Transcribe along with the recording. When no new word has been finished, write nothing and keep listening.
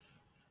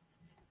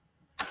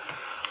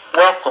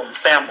Welcome,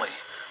 family,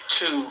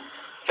 to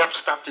Help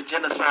Stop the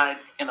Genocide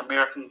in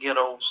American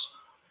Ghettos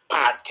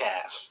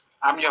podcast.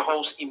 I'm your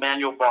host,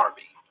 Emmanuel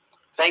Barbie.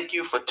 Thank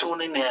you for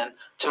tuning in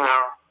to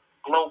our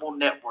global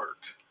network.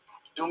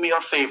 Do me a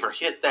favor,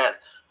 hit that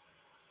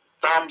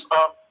thumbs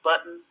up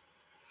button,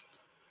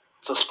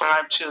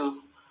 subscribe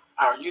to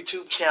our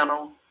YouTube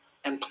channel,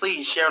 and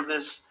please share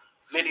this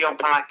video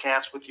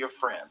podcast with your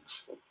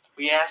friends.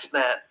 We ask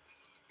that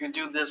you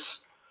do this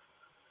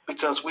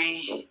because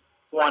we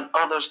want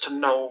others to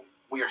know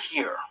we're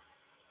here.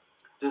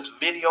 This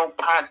video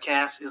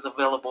podcast is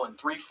available in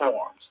three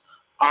forms: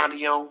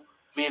 audio,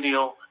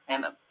 video,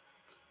 and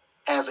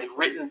as a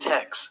written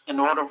text in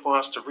order for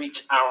us to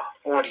reach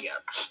our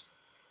audience.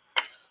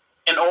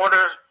 In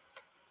order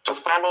to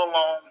follow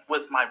along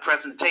with my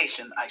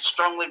presentation, I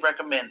strongly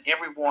recommend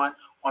everyone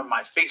on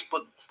my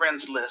Facebook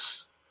friends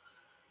list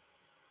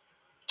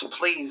to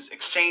please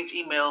exchange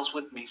emails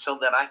with me so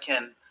that I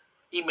can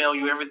email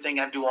you everything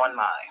I do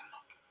online.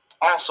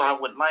 Also, I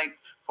would like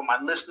for my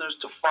listeners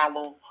to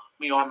follow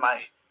me on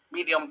my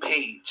Medium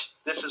page.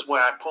 This is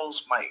where I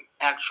post my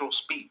actual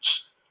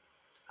speech.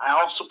 I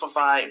also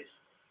provide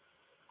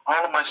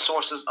all of my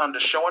sources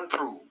under Show and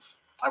Prove.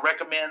 I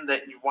recommend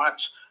that you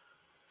watch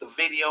the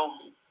video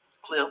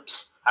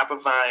clips I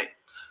provide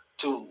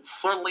to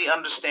fully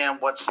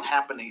understand what's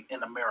happening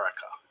in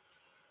America.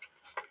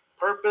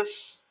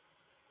 Purpose: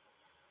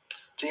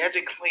 to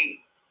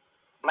educate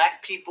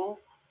Black people,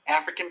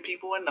 African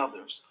people, and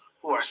others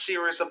who are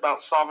serious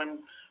about solving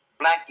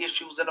Black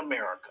issues in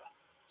America,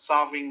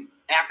 solving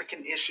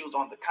African issues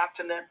on the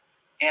continent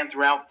and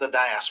throughout the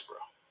diaspora,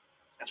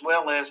 as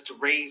well as to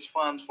raise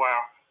funds for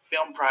our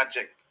film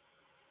project,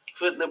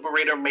 Hood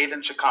Liberator Made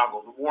in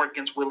Chicago, The War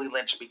Against Willie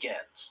Lynch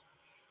Begins.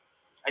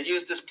 I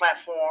use this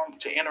platform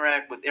to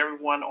interact with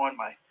everyone on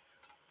my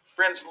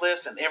friends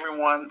list and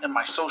everyone in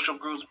my social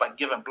groups by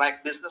giving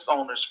Black business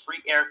owners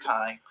free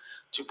airtime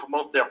to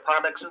promote their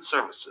products and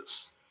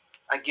services.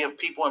 I give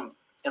people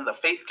in the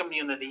faith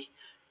community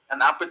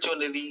an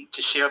opportunity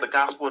to share the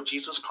gospel of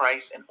Jesus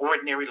Christ and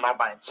ordinary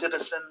law-abiding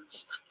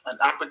citizens, an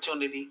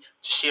opportunity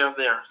to share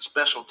their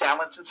special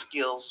talents and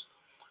skills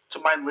to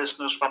my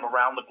listeners from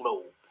around the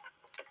globe.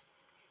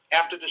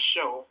 After the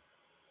show,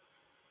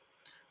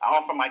 I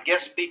offer my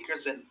guest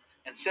speakers an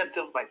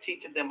incentive by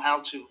teaching them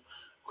how to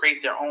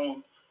create their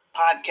own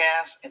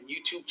podcasts and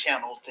YouTube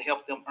channels to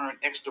help them earn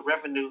extra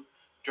revenue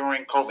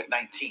during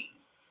COVID-19.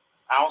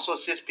 I also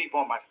assist people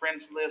on my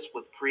friends list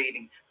with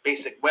creating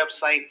basic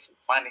websites,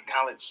 finding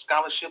college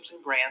scholarships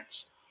and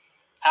grants,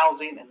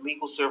 housing, and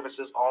legal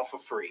services, all for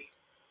free.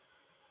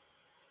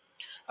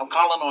 I'm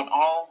calling on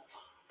all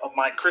of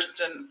my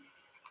Christian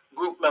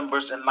group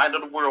members in Light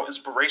of the World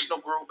Inspirational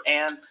Group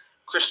and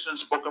Christian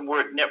Spoken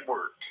Word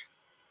Network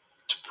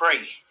to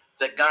pray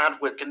that God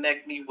would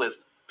connect me with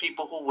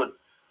people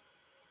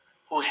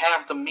who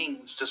have the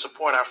means to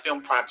support our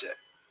film project.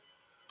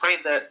 Pray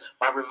that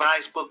my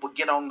revised book would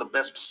get on the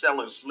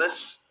bestsellers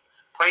list.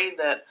 Pray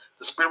that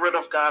the Spirit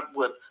of God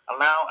would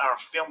allow our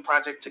film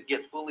project to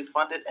get fully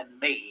funded and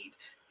made.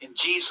 In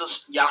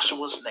Jesus,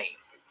 Yahshua's name.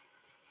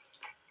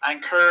 I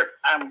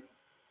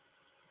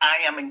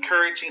am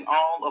encouraging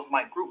all of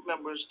my group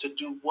members to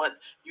do what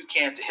you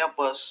can to help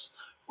us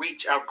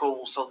reach our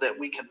goals so that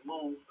we can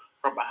move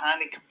from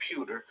behind a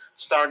computer,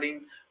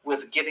 starting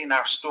with getting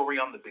our story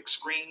on the big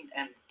screen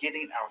and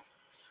getting our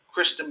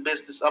Christian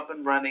business up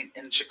and running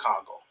in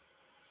Chicago.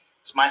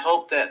 It's my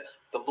hope that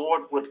the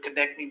Lord would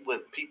connect me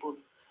with people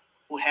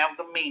who have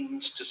the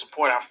means to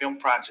support our film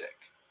project.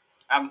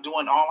 I'm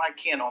doing all I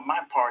can on my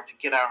part to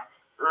get our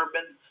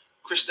urban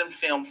Christian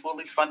film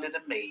fully funded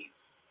and made.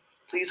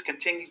 Please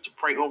continue to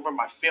pray over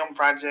my film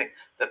project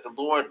that the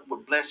Lord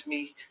would bless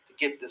me to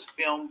get this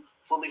film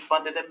fully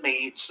funded and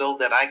made so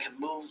that I can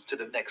move to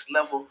the next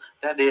level.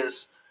 That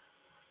is,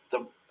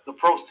 the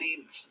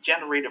proceeds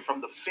generated from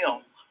the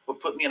film will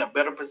put me in a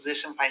better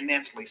position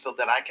financially so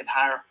that I can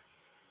hire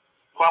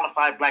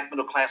qualified Black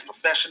middle class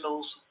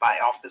professionals, buy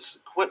office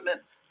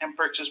equipment, and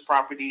purchase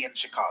property in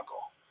Chicago.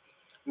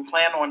 We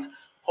plan on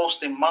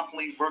hosting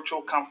monthly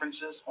virtual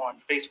conferences on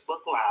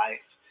Facebook Live.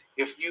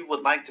 If you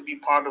would like to be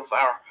part of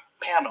our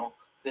panel,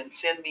 then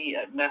send me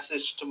a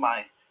message to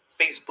my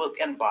Facebook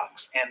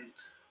inbox and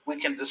we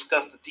can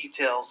discuss the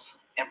details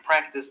and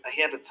practice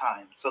ahead of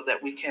time so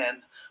that we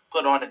can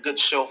put on a good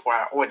show for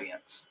our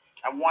audience.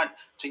 I want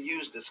to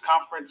use this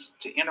conference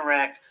to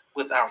interact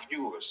with our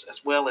viewers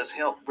as well as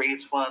help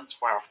raise funds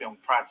for our film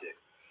project.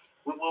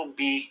 We will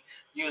be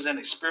using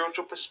a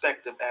spiritual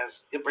perspective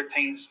as it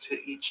pertains to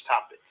each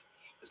topic.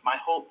 It's my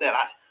hope that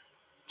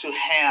to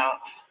have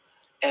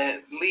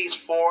at least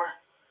 4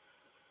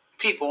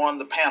 people on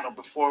the panel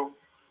before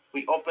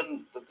we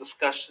open the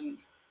discussion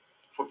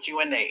for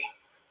Q&A.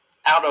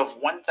 Out of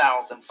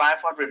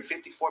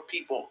 1,554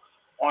 people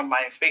on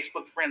my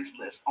Facebook friends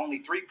list, only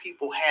 3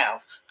 people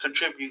have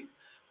contributed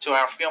to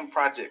our film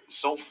project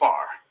so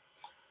far.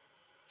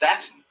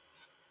 That's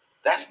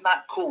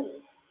not cool,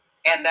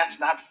 and that's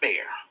not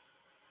fair.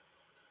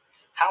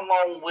 How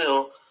long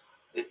will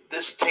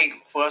this take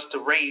for us to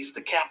raise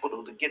the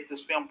capital to get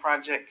this film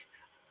project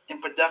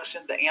in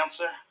production? The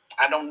answer,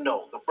 I don't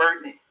know. The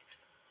burden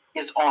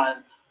is on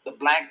the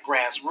Black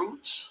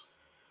grassroots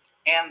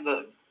and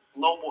the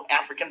global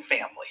African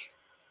family.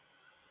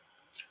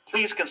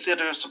 Please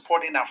consider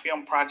supporting our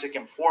film project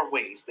in 4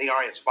 ways. They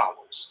are as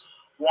follows.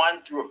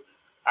 1, through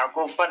our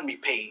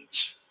GoFundMe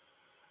page.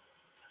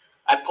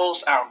 I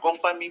post our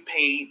GoFundMe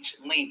page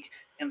link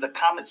in the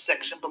comment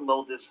section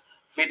below this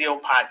video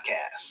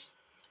podcast.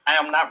 I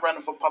am not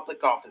running for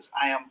public office.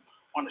 I am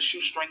on a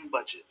shoestring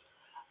budget.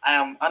 I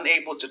am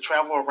unable to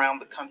travel around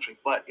the country,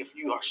 but if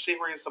you are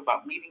serious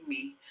about meeting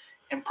me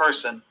in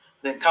person,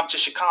 then come to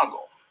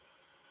Chicago.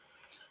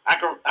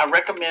 I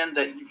recommend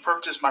that you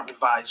purchase my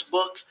revised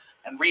book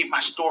and read my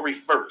story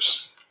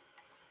first.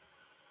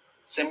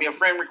 Send me a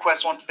friend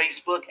request on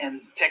Facebook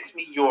and text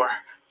me your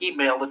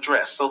email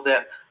address so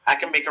that I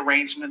can make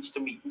arrangements to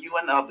meet you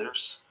and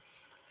others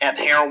at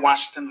Harold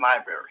Washington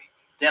Library.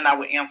 Then I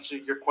will answer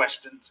your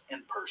questions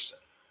in person.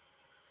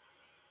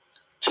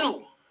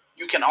 2,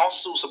 you can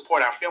also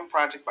support our film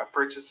project by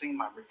purchasing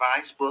my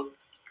revised book,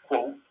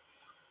 quote,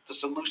 The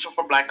Solution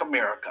for Black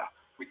America,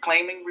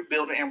 Reclaiming,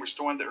 Rebuilding, and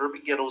Restoring the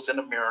Urban Ghettos in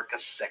America,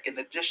 2nd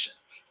edition,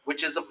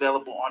 which is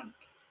available on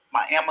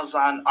my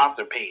Amazon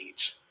author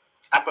page.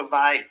 I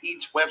provide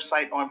each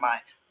website on my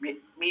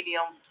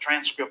Medium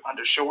transcript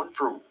under Show and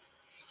Prove.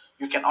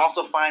 You can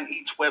also find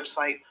each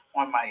website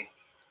on my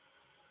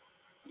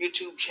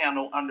YouTube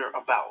channel under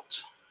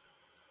About.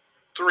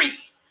 3,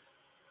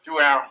 through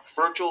our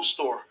virtual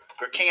store,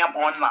 Cam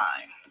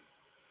Online.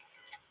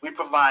 We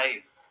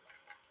provide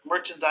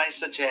merchandise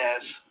such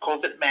as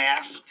COVID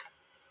masks,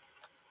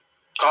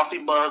 coffee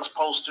mugs,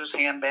 posters,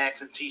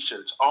 handbags, and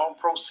t-shirts. All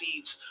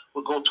proceeds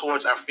will go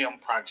towards our film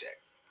project.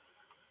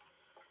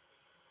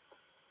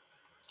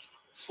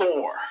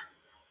 4,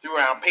 through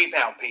our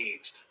PayPal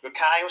page.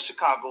 Yokai of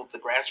Chicago, the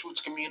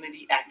Grassroots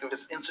Community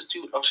Activist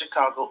Institute of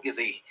Chicago, is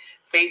a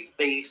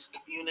faith-based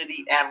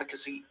community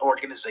advocacy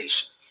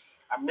organization.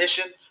 Our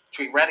mission,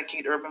 to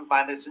eradicate urban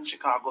violence in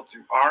Chicago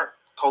through art,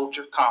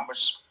 culture,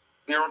 commerce,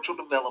 spiritual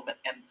development,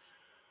 and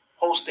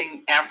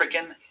hosting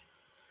African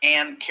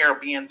and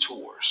Caribbean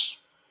tours.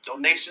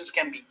 Donations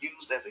can be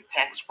used as a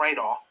tax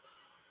write-off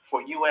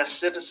for U.S.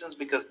 citizens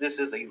because this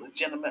is a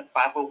legitimate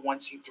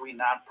 501c3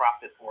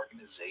 nonprofit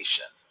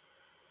organization.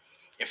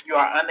 If you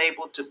are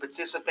unable to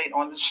participate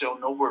on the show,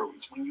 no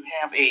worries. When you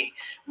have a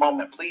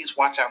moment, please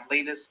watch our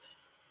latest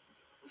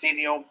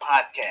video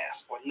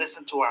podcast or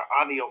listen to our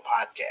audio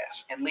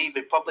podcast and leave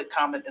a public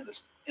comment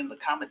in the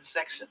comment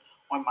section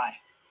on my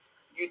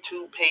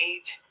YouTube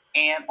page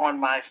and on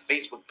my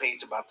Facebook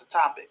page about the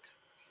topic.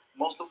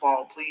 Most of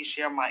all, please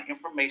share my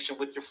information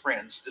with your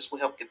friends. This will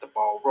help get the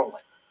ball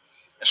rolling.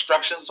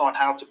 Instructions on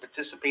how to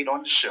participate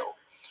on the show.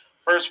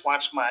 First,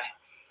 watch my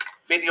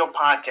video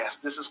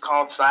podcast. This is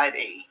called Side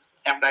A.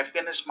 After I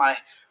finish my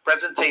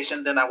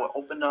presentation, then I will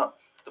open up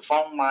the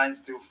phone lines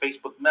through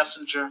Facebook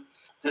Messenger.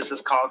 This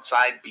is called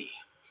Side B.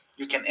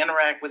 You can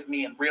interact with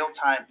me in real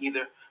time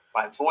either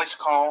by voice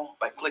call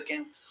by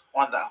clicking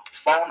on the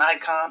phone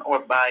icon or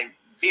by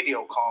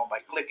video call by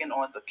clicking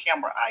on the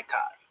camera icon.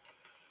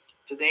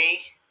 Today's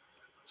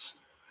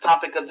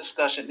topic of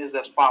discussion is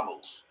as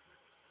follows.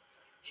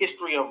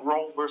 History of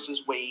Roe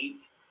versus Wade.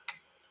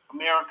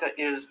 America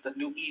is the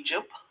new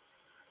Egypt.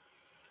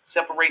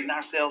 Separating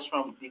ourselves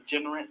from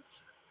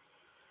degenerates.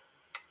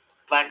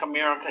 Black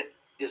America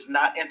is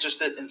not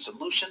interested in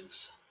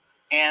solutions.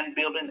 And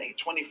building a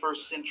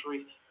 21st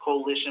century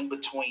coalition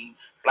between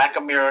Black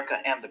America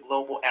and the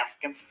global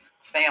African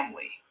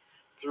family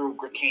through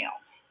GRACAM.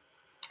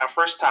 Our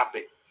first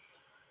topic,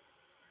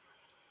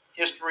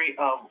 history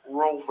of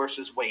Roe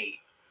versus Wade.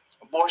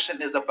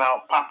 Abortion is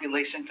about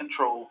population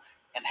control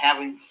and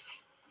having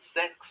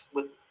sex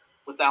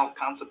without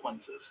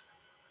consequences.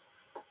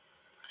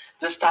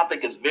 This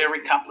topic is very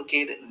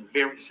complicated and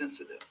very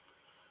sensitive.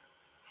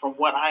 From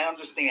what I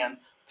understand,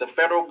 the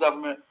federal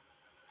government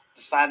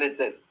decided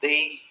that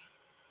they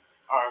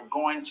are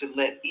going to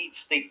let each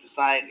state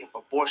decide if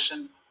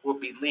abortion will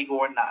be legal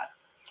or not.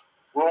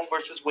 Roe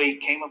versus Wade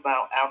came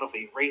about out of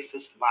a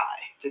racist lie.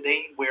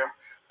 Today, we're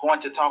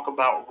going to talk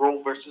about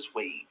Roe versus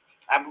Wade.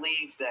 I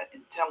believe that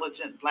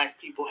intelligent Black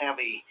people have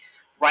a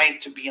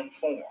right to be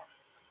informed.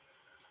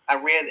 I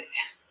read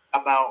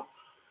about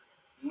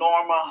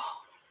Norma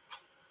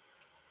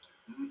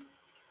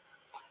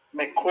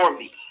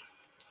McCorvey,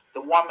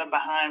 the woman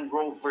behind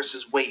Roe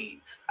versus Wade.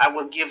 I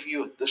will give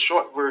you the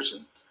short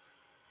version.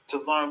 To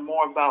learn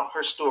more about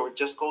her story,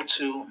 just go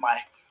to my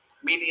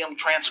Medium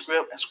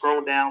transcript and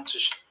scroll down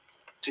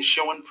to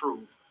Show and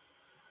Prove.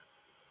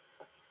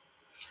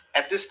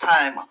 At this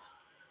time,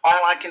 all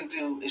I can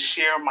do is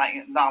share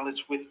my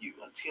knowledge with you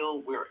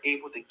until we're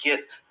able to get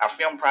our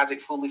film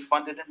project fully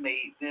funded and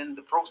made. Then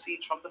the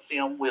proceeds from the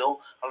film will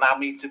allow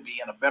me to be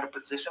in a better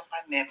position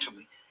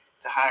financially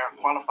to hire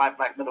qualified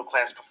Black middle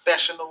class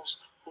professionals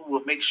who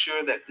will make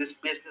sure that this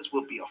business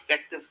will be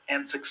effective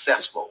and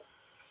successful.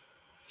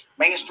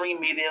 Mainstream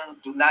media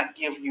do not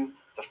give you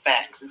the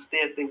facts.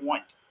 Instead, they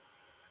want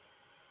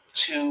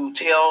to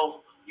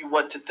tell you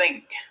what to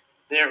think.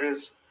 There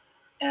is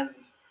an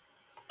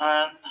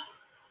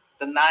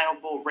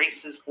undeniable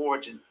racist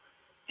origin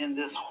in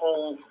this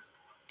whole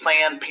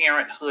Planned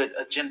Parenthood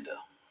agenda.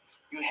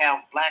 You have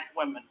black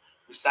women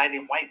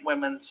reciting white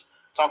women's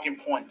talking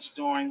points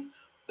during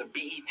the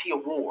BET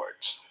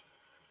Awards.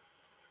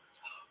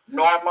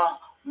 Norma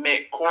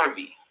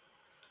McCorvey,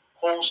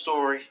 whole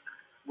story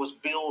was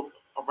built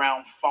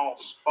around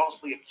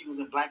falsely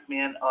accusing black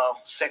men of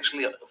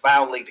sexually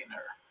violating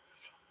her.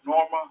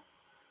 Norma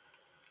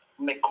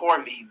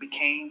McCorvey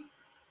became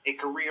a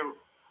career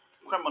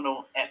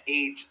criminal at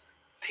age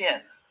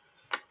 10.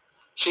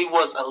 She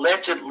was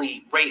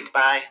allegedly raped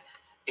by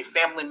a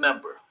family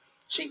member.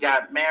 She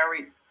got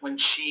married when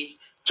she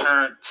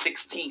turned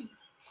 16.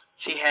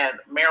 She had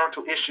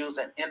marital issues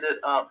and ended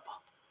up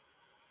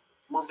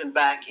moving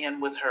back in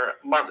with her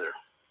mother.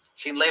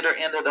 She later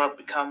ended up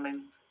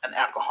becoming an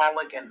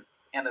alcoholic and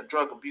a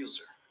drug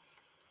abuser.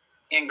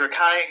 In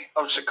Grakai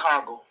of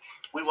Chicago,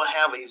 we will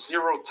have a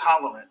zero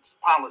tolerance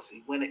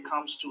policy when it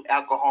comes to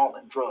alcohol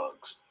and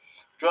drugs.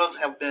 Drugs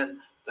have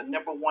been the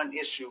number one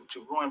issue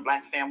to ruin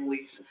black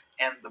families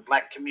and the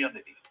black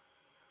community.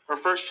 Her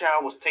first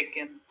child was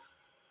taken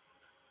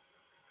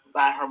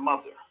by her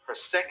mother. Her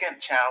second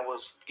child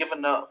was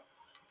given up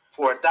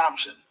for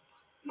adoption.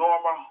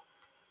 Norma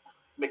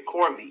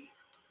McCorvey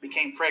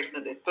became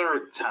pregnant a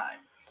third time.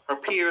 Her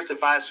peers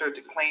advised her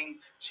to claim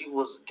she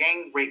was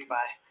gang raped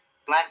by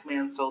black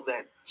men so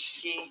that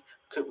she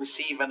could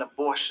receive an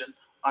abortion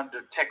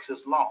under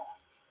Texas law.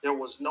 There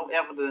was no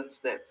evidence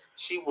that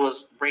she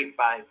was raped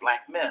by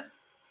black men.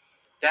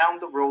 Down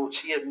the road,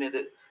 she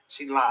admitted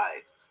she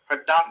lied. Her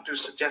doctor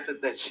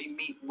suggested that she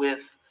meet with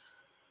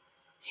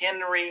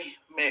Henry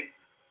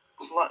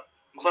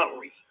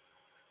McClurry,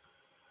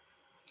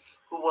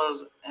 who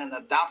was an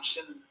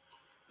adoption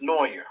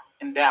lawyer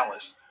in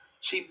Dallas.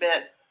 She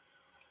met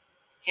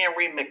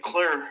Henry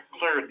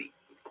McClurdy,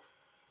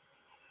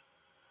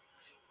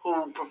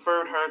 who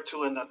preferred her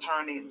to an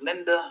attorney,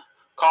 Linda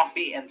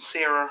Coffey and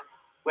Sarah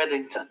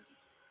Weddington.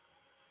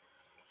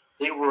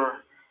 They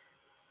were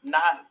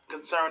not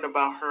concerned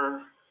about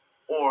her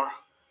or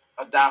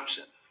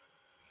adoption.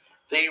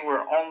 They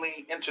were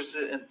only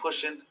interested in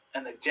pushing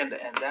an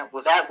agenda, and that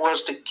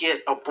was to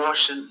get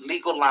abortion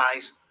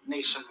legalized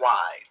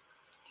nationwide.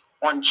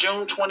 On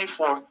June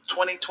 24th,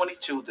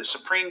 2022, the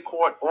Supreme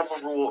Court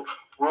overruled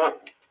Roe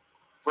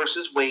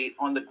versus Wade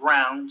on the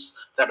grounds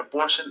that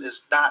abortion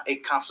is not a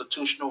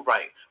constitutional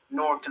right,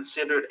 nor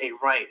considered a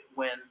right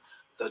when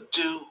the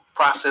Due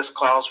Process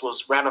Clause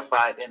was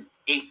ratified in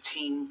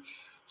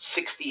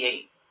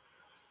 1868.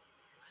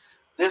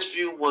 This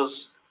view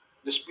was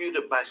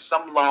disputed by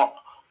some law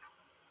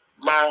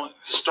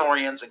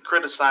historians and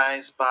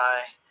criticized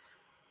by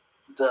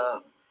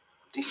the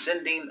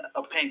dissenting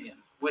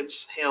opinion,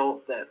 which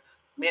held that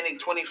many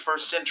 21st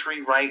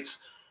century rights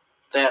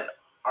that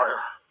are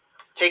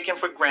taken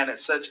for granted,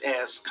 such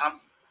as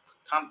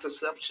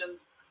contraception,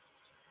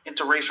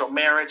 interracial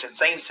marriage, and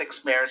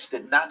same-sex marriage,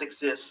 did not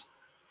exist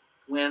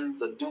when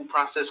the Due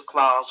Process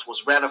Clause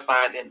was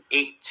ratified in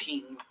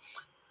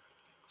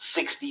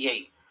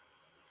 1868.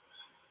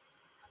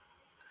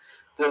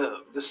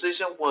 The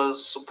decision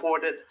was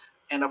supported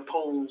and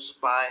opposed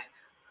by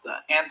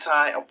the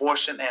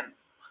anti-abortion and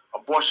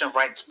abortion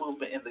rights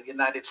movement in the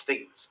United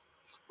States.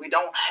 We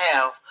don't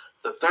have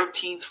the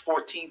 13th,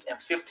 14th, and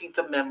 15th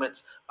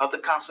Amendments of the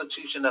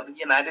Constitution of the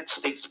United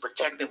States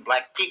protecting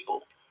black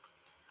people.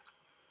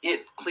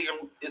 It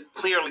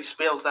clearly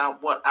spells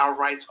out what our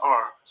rights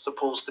are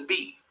supposed to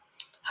be.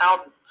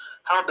 How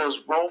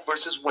does Roe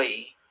versus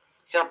Wade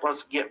help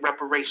us get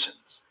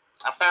reparations?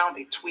 I found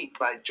a tweet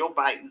by Joe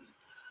Biden.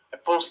 I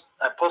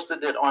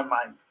posted it on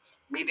my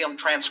Medium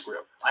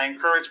transcript. I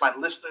encourage my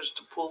listeners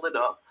to pull it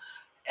up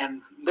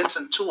and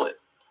listen to it.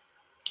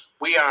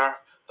 We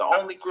are the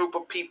only group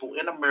of people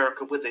in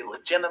America with a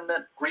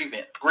legitimate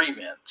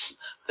grievance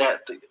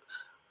that the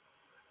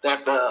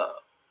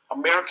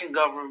American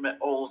government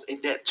owes a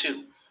debt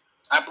to.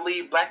 I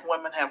believe black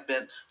women have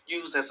been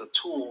used as a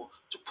tool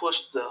to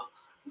push the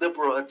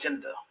liberal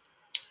agenda.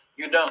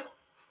 You don't.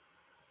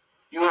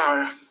 You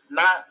are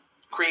not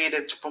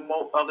created to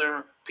promote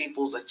other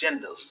people's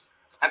agendas.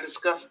 I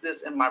discussed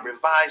this in my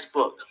revised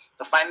book.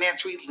 The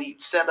financial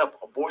elite set up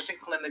abortion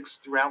clinics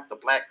throughout the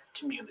black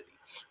community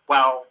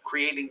while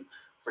creating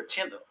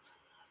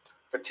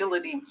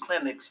fertility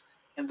clinics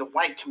in the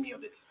white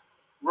community.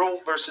 Roe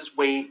versus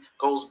Wade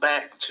goes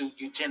back to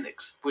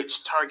eugenics,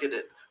 which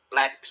targeted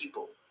black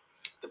people.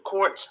 The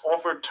courts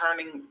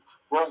overturning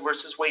Roe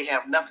versus Wade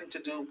have nothing to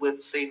do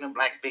with saving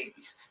black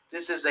babies.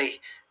 This is a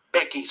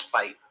Becky's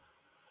fight.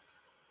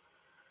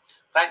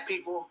 Black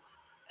people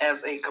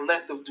as a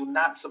collective do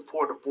not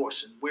support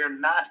abortion. We're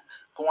not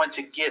going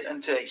to get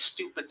into a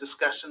stupid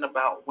discussion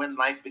about when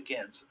life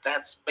begins.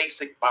 That's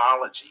basic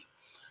biology.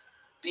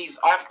 These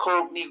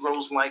off-code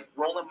Negroes like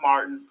Roland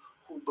Martin,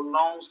 who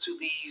belongs to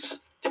these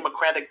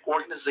democratic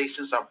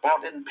organizations, are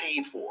bought and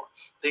paid for.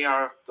 They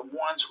are the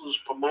ones who's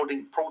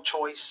promoting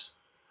pro-choice.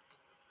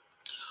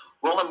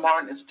 Roland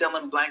Martin is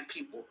telling black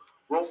people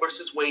Roe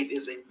versus Wade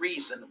is a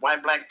reason why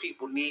black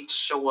people need to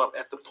show up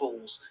at the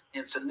polls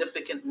in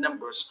significant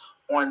numbers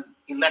on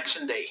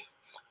election day.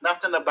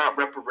 Nothing about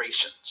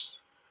reparations.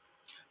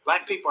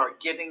 Black people are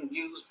getting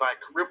used by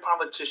career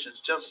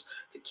politicians just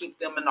to keep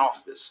them in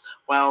office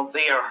while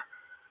they are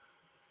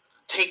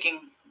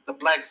taking the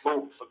black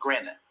vote for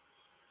granted.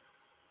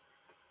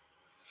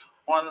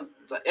 On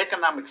the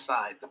economic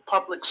side, the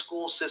public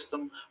school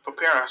system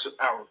prepares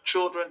our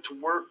children to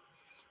work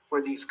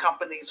for these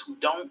companies who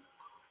don't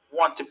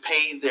want to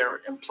pay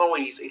their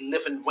employees a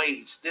living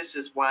wage. This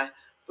is why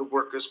the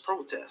workers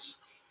protest.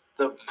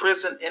 The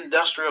prison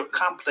industrial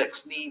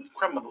complex need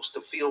criminals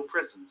to fill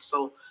prisons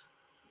so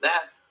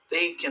that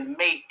they can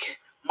make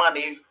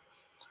money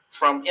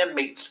from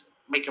inmates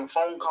making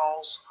phone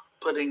calls,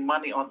 putting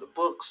money on the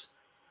books.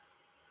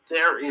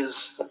 There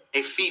is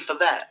a fee for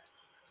that.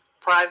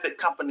 Private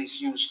companies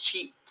use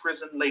cheap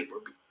prison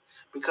labor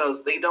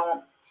because they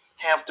don't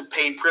have to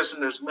pay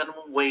prisoners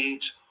minimum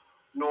wage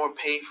nor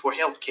pay for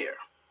health care.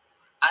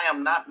 I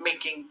am not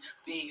making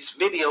these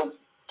video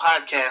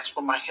podcasts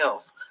for my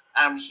health.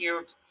 I'm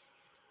here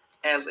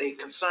as a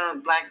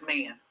concerned black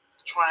man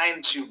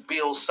trying to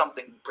build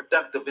something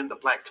productive in the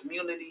black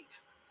community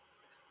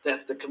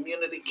that the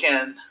community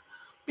can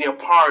be a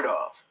part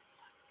of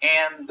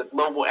and the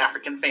global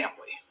African family.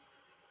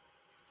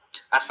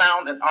 I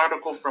found an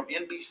article from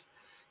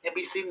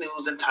NBC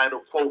News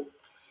entitled, quote,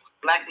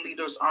 Black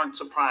leaders aren't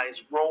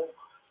surprised Roe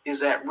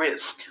is at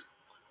risk,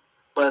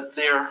 but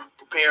they're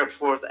prepared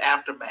for the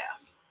aftermath,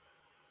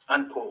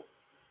 unquote.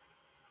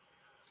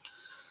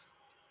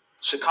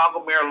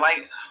 Chicago Mayor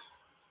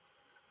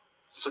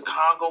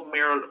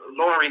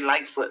Lori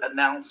Lightfoot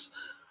announced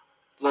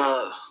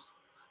the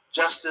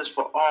Justice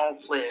for All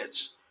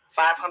pledge,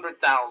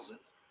 500,000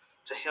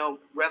 to help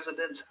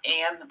residents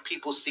and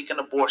people seeking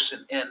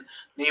abortion in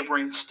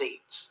neighboring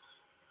states.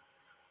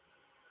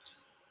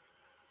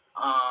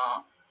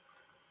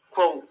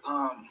 Quote,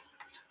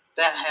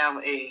 that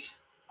have a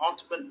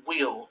ultimate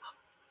will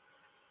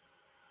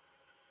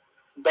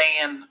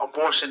ban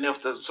abortion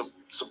if the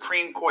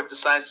Supreme Court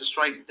decides to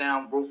strike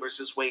down Roe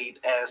versus Wade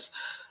as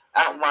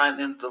outlined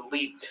in the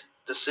leaked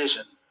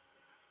decision,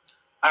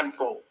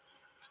 unquote.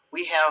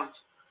 We have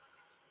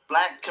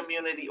black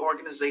community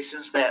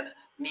organizations that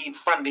need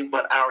funding,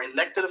 but our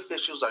elected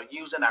officials are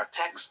using our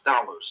tax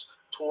dollars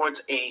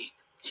towards a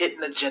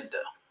hidden agenda.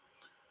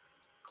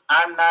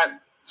 I'm not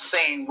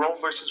saying Roe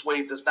versus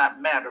Wade does not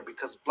matter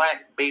because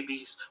black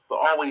babies will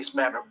always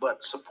matter,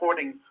 but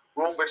supporting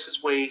Roe versus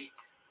Wade,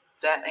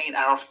 that ain't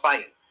our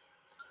fight.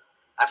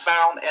 I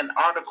found an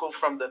article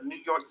from the New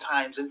York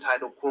Times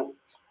entitled, quote,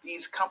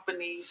 these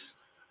companies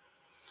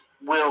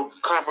will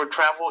cover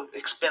travel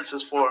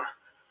expenses for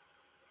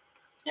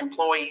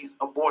employee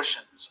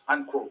abortions,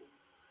 unquote.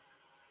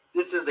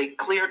 This is a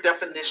clear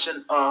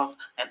definition of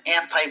an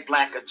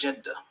anti-black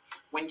agenda.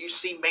 When you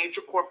see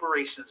major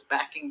corporations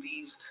backing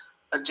these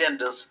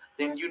agendas,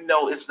 then you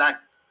know it's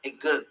not a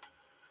good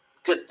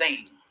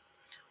thing.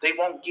 They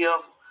won't give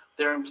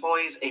their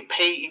employees a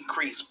pay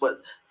increase,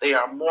 but they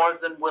are more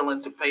than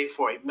willing to pay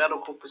for a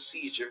medical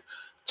procedure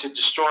to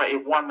destroy a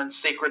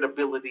woman's sacred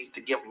ability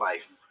to give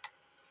life.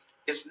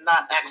 It's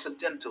not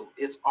accidental,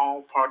 it's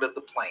all part of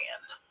the plan.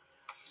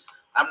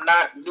 I'm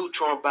not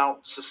neutral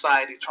about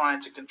society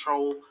trying to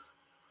control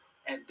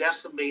and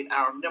decimate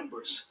our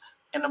numbers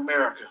in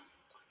America.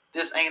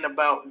 This ain't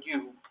about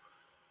you.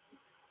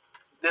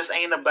 This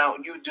ain't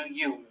about you do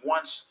you.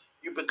 Once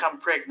you become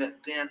pregnant,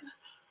 then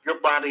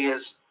your body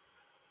is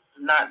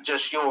not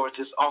just yours,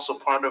 it's also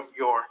part of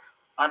your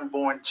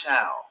unborn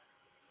child.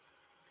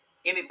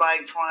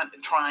 Anybody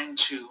trying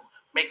to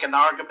make an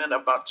argument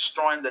about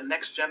destroying the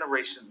next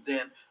generation,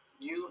 then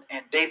you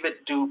and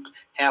David Duke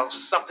have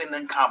something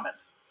in common.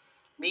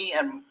 Me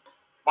and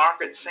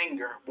Margaret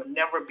Sanger would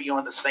never be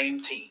on the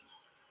same team.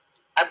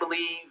 I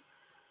believe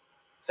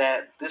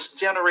that this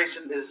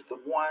generation is the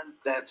one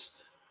that's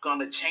going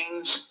to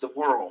change the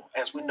world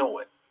as we know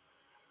it.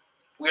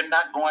 We're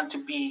not going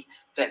to be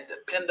that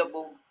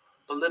dependable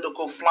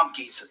political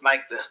flunkies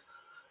like the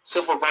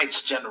civil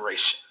rights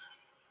generation.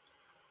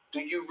 Do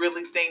you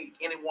really think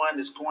anyone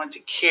is going to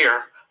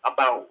care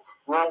about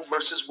Roe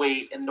versus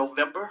Wade in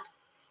November?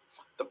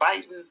 The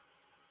Biden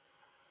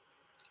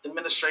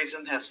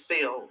administration has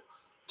failed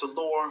to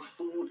lower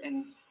food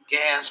and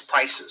gas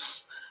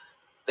prices.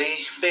 They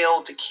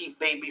failed to keep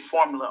baby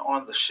formula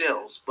on the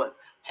shelves, but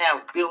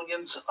have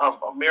billions of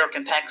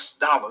American tax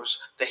dollars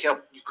to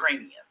help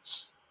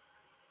Ukrainians.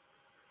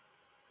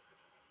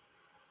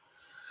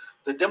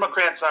 The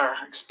Democrats are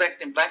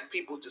expecting black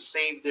people to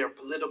save their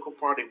political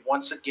party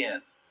once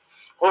again.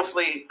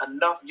 Hopefully,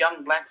 enough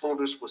young black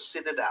voters will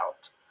sit it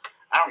out.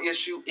 Our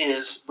issue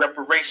is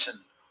reparation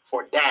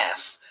for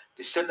DAS,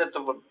 descendants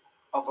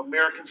of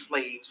American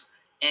slaves,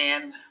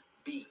 and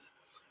B,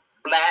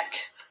 black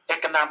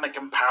economic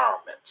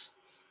empowerment.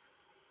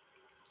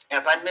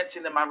 As I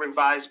mentioned in my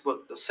revised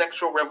book, the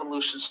sexual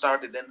revolution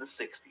started in the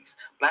 60s.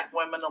 Black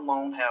women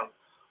alone have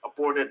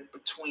aborted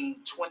between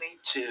 20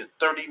 to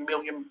 30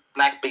 million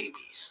black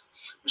babies.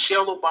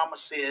 Michelle Obama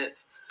said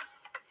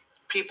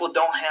people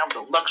don't have the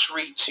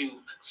luxury to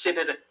sit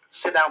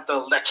out the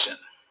election.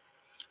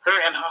 Her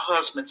and her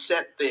husband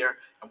sat there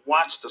and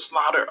watched the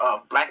slaughter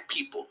of black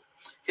people.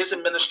 His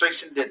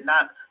administration did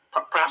not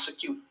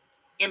prosecute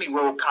any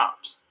rogue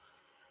cops.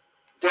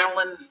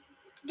 Dylan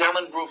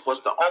Roof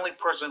was the only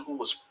person who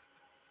was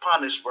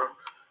punished for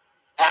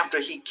after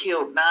he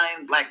killed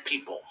 9 black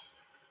people.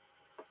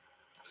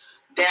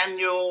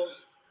 Daniel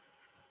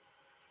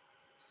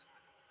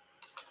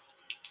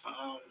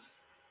um,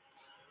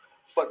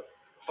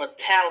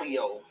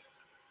 Fatalio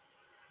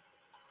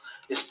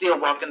is still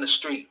walking the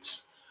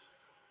streets.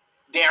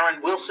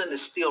 Darren Wilson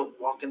is still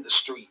walking the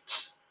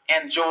streets.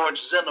 And George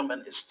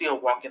Zimmerman is still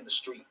walking the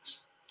streets.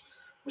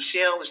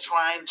 Michelle is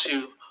trying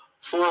to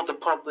fool the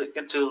public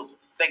into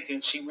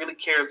thinking she really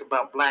cares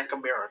about black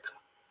America.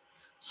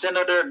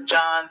 Senator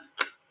John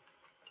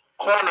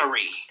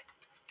Cornery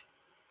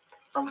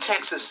from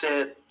Texas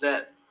said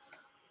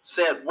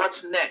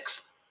what's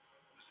next?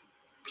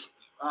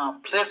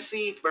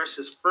 Plessy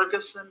versus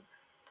Ferguson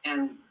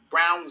and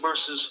Brown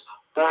versus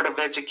Board of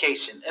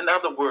Education. In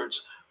other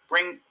words,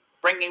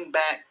 bringing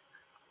back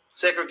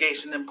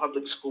segregation in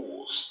public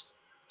schools.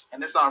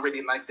 And it's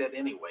already like that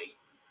anyway,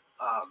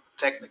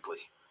 technically.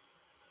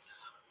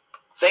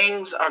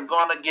 Things are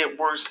going to get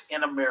worse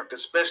in America,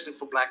 especially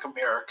for black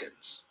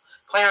Americans.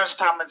 Clarence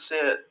Thomas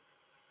said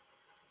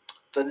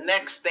the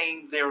next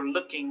thing they're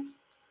looking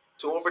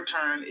to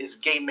overturn is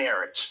gay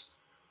marriage.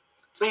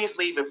 Please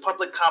leave a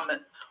public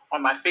comment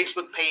on my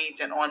Facebook page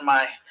and on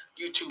my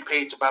YouTube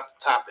page about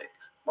the topic.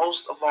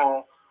 Most of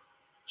all,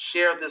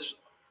 share this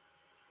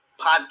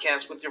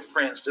podcast with your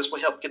friends. This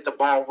will help get the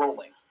ball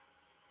rolling.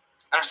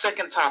 Our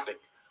second topic,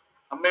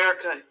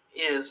 America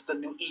is the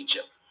new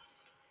Egypt.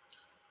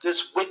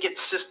 This wicked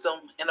system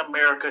in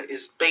America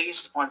is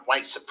based on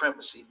white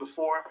supremacy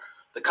before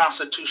the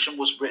Constitution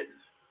was written.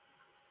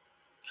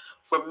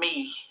 For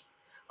me,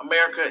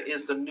 America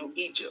is the new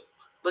Egypt.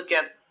 Look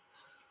at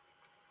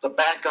the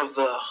back of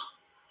the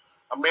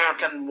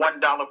American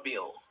 $1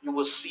 bill. You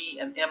will see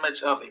an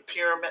image of a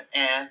pyramid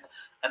and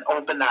an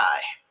open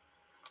eye.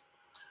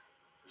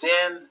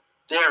 Then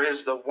there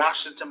is the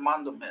Washington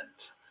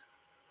Monument.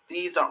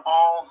 These are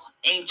all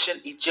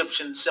ancient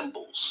Egyptian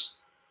symbols.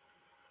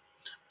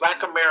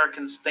 Black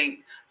Americans think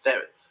that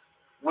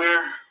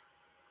we're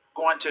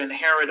going to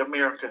inherit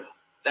America.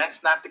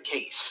 That's not the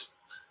case.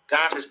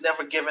 God has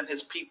never given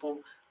his people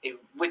a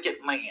wicked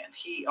land.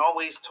 He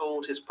always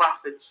told his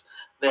prophets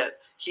that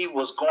he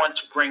was going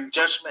to bring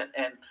judgment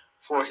and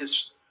for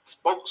his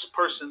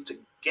spokesperson to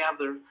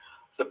gather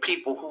the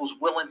people who's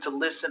willing to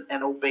listen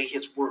and obey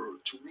his word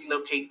to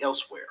relocate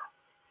elsewhere.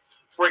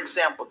 For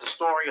example, the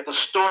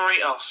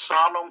story of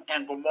Sodom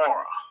and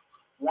Gomorrah.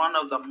 One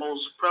of the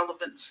most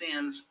prevalent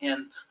sins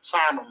in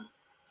Sodom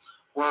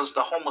was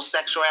the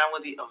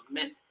homosexuality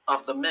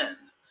of the men,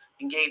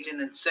 engaging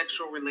in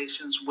sexual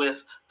relations with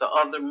the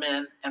other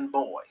men and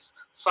boys.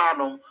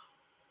 Sodom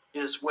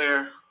is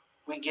where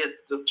we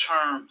get the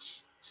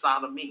terms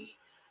sodomy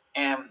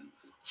and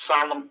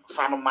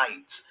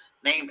sodomites,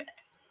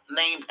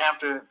 named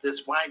after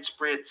this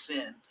widespread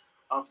sin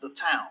of the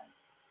town.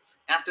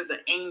 After the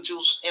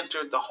angels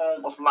entered the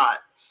home of Lot,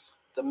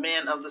 the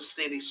men of the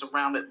city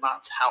surrounded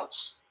Lot's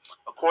house.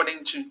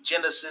 According to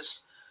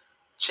Genesis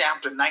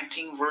chapter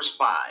 19, verse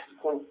 5,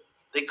 quote,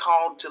 they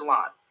called to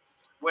Lot,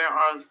 where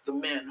are the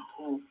men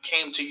who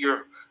came to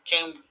you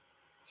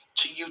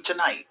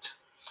tonight?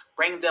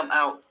 Bring them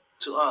out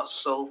to us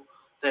so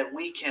that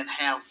we can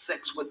have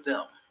sex with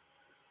them.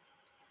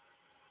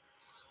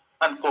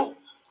 Unquote.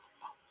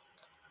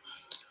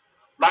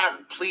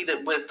 Lot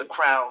pleaded with the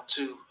crowd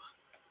to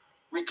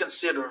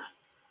reconsider,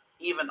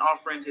 even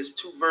offering his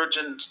 2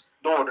 virgin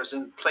daughters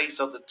in place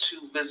of the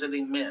 2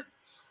 visiting men,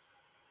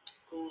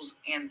 whose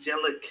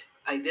angelic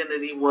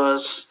identity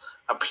was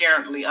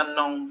apparently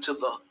unknown to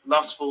the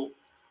lustful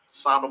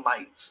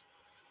sodomites.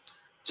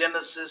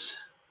 Genesis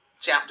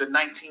chapter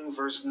 19,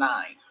 verse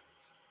 9.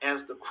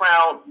 As the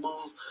crowd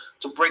moved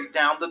to break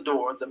down the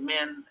door, the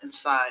men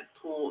inside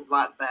pulled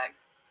Lot back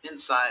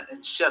inside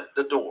and shut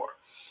the door.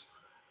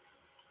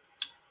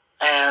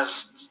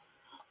 As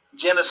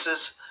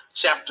Genesis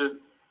chapter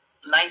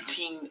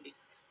 19,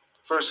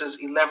 verses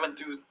 11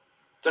 through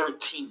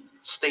 13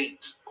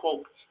 states,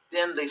 quote,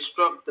 then they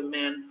struck the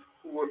men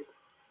who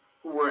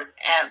were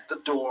at the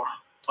door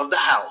of the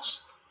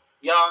house,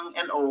 young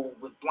and old,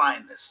 with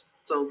blindness,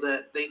 so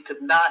that they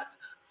could not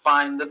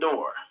find the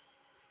door.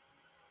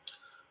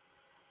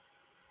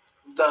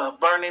 The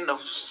burning of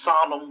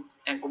Sodom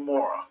and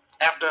Gomorrah.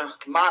 After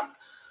Lot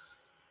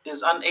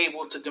is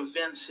unable to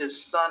convince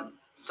his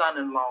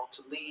son-in-law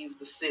to leave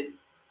the city,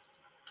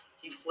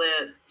 he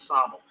fled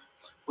Sodom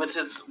with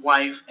his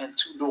wife and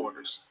 2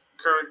 daughters,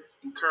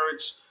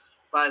 encouraged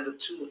by the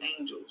 2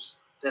 angels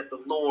that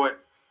the Lord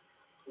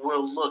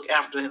will look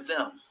after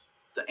them.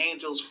 The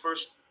angels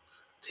first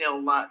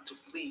tell Lot to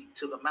flee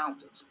to the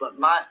mountains, but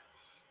Lot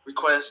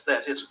requests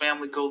that his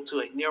family go to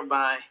a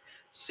nearby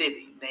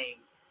city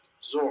named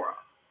Zorah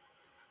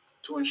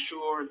to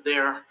ensure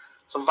their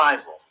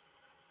survival.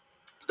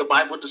 The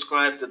Bible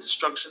describes the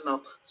destruction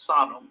of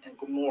Sodom and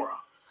Gomorrah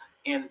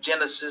in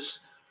Genesis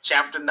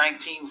chapter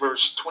 19,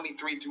 verse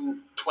 23 through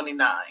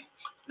 29.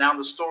 Now,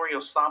 the story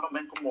of Sodom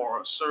and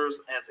Gomorrah serves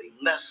as a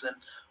lesson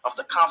of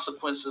the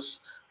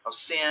consequences of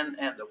sin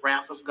and the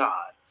wrath of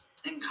God.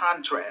 In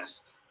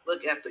contrast,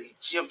 look at the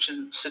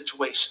Egyptian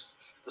situation.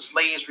 The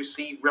slaves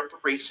received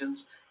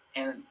reparations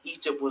and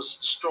Egypt was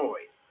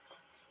destroyed.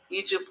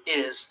 Egypt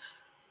is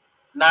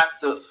not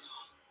the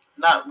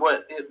not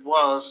what it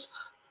was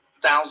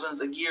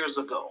thousands of years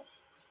ago.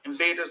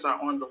 Invaders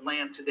are on the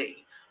land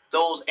today.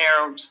 Those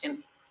Arabs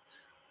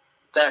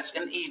that's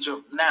in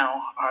Egypt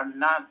now are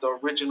not the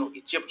original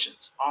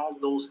Egyptians. All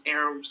those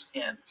Arabs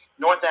in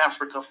North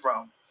Africa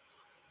from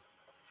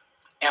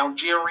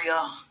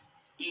Algeria,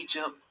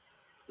 Egypt,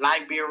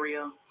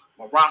 Liberia,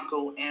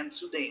 Morocco, and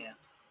Sudan,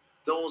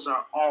 those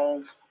are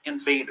all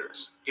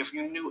invaders. If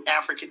you knew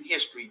African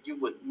history, you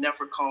would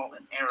never call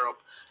an Arab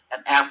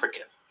an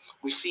African.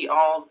 We see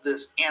all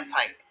this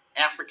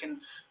anti-African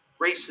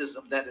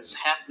racism that is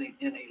happening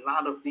in a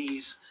lot of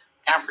these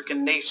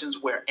African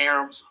nations where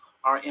Arabs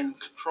are in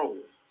control.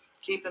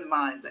 Keep in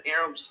mind, the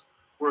Arabs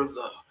were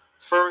the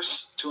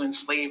first to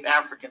enslave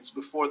Africans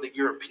before the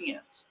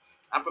Europeans.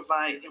 I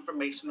provide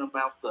information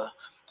about the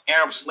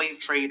Arab slave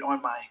trade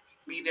on my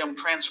Medium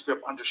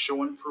transcript under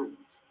Show and Prove.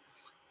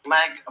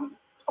 Black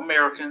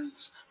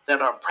Americans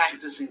that are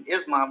practicing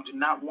Islam do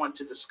not want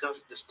to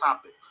discuss this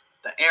topic.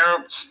 The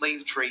Arab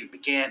slave trade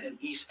began in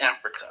East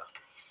Africa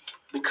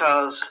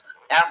because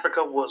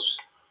Africa was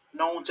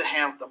known to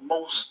have the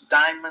most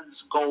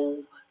diamonds,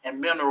 gold, and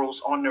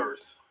minerals on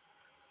earth.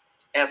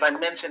 As I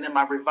mentioned in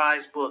my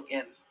revised book,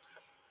 in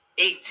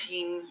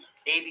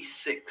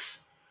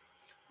 1886,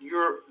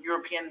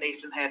 European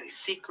nations had a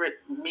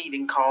secret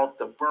meeting called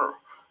the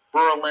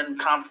Berlin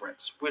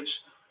Conference, which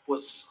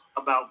was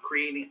about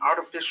creating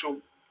artificial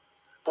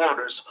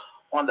borders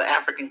on the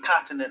African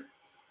continent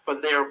for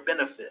their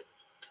benefit.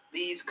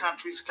 These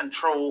countries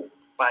controlled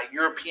by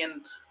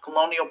European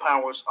colonial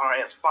powers are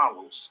as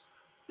follows: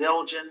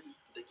 Belgium,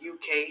 the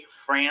UK,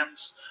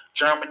 France,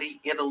 Germany,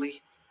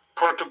 Italy,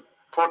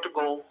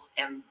 Portugal,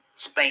 and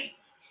Spain.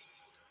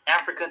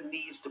 Africa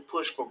needs to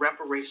push for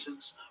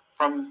reparations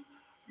from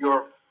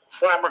your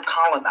former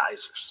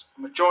colonizers.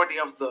 The majority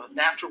of the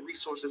natural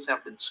resources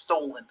have been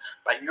stolen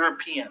by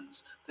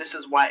Europeans. This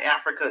is why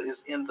Africa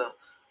is in the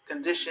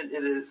condition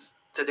it is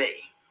today.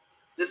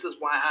 This is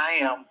why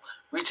I am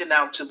reaching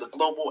out to the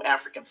global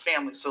African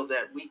family so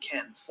that we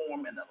can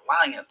form an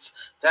alliance.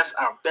 That's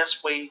our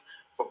best way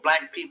for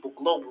Black people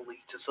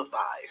globally to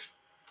survive.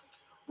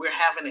 We're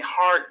having a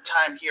hard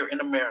time here in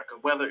America,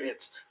 whether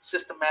it's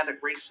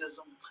systematic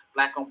racism,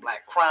 black on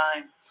black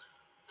crime,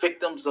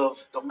 victims of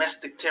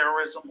domestic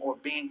terrorism, or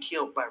being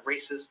killed by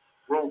racist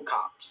road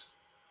cops.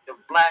 If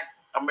Black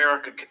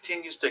America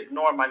continues to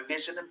ignore my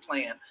vision and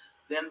plan,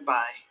 then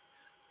by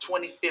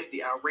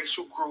 2050, our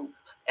racial group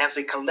as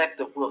a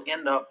collective will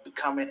end up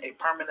becoming a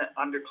permanent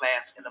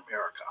underclass in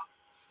America.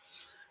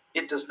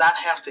 It does not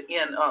have to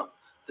end up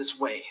this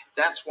way.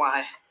 That's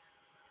why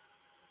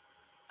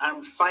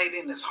I'm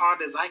fighting as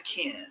hard as I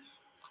can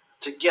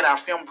to get our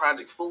film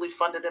project fully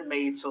funded and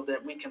made so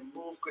that we can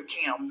move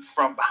GRCAM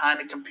from behind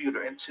the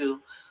computer into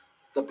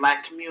the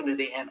Black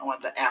community and on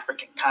the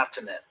African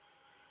continent.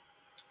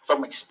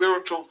 From a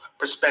spiritual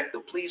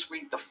perspective, please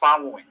read the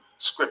following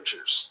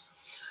scriptures.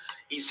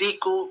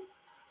 Ezekiel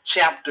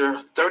chapter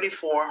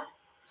 34,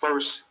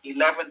 verse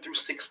 11 through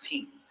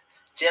 16.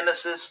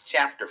 Genesis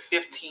chapter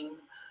 15,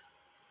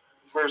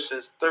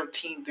 verses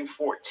 13 through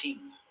 14.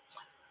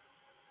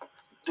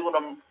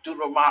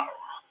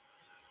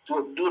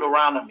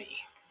 Deuteronomy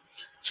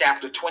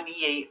chapter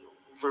 28,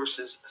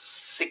 verses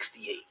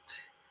 68.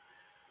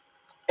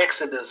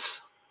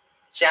 Exodus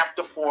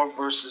chapter 4,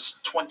 verses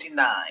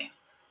 29,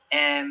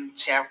 and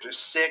chapter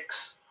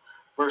 6,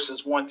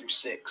 verses 1 through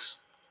 6.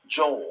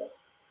 Joel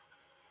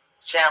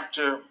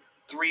chapter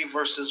 3,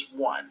 verses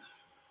 1.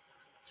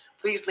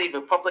 Please leave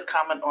a public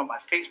comment on my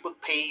Facebook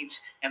page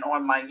and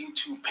on my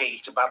YouTube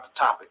page about the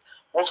topic.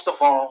 Most of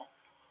all,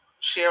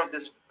 share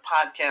this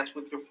podcast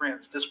with your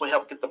friends. This will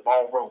help get the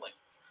ball rolling.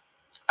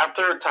 Our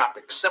third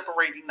topic,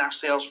 separating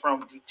ourselves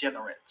from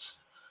degenerates.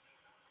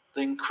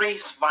 The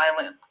increased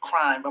violent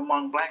crime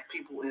among Black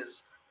people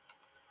is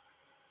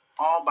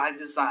all by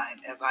design.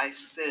 As I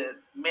said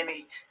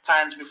many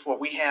times before,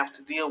 we have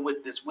to deal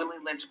with this Willie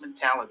Lynch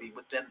mentality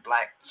within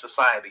Black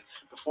society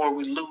before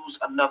we lose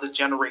another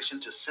generation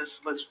to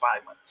senseless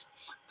violence.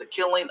 The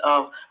killing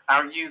of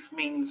our youth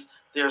means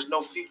there's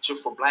no future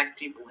for Black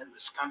people in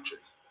this country.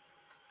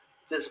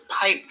 This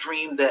pipe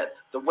dream that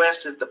the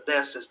West is the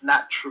best is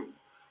not true.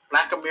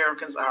 Black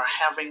Americans are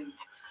having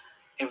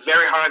a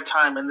very hard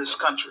time in this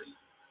country.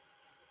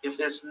 If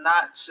it's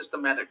not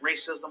systematic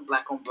racism,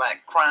 black on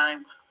black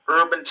crime,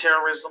 urban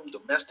terrorism,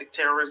 domestic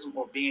terrorism,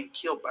 or being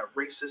killed by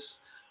racist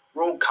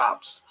road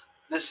cops,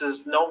 this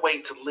is no way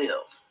to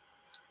live.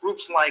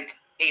 Groups like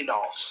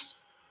ADOS,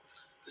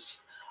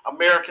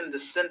 American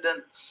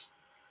descendants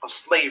of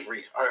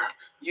slavery, are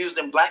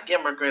using Black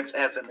immigrants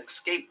as an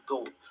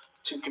scapegoat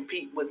to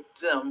compete with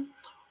them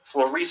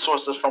for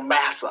resources from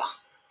massa.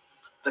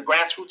 The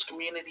grassroots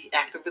community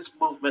activist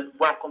movement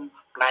welcomed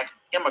Black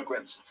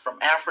immigrants from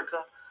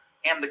Africa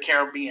and the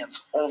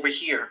Caribbeans over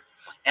here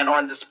and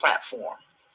on this platform.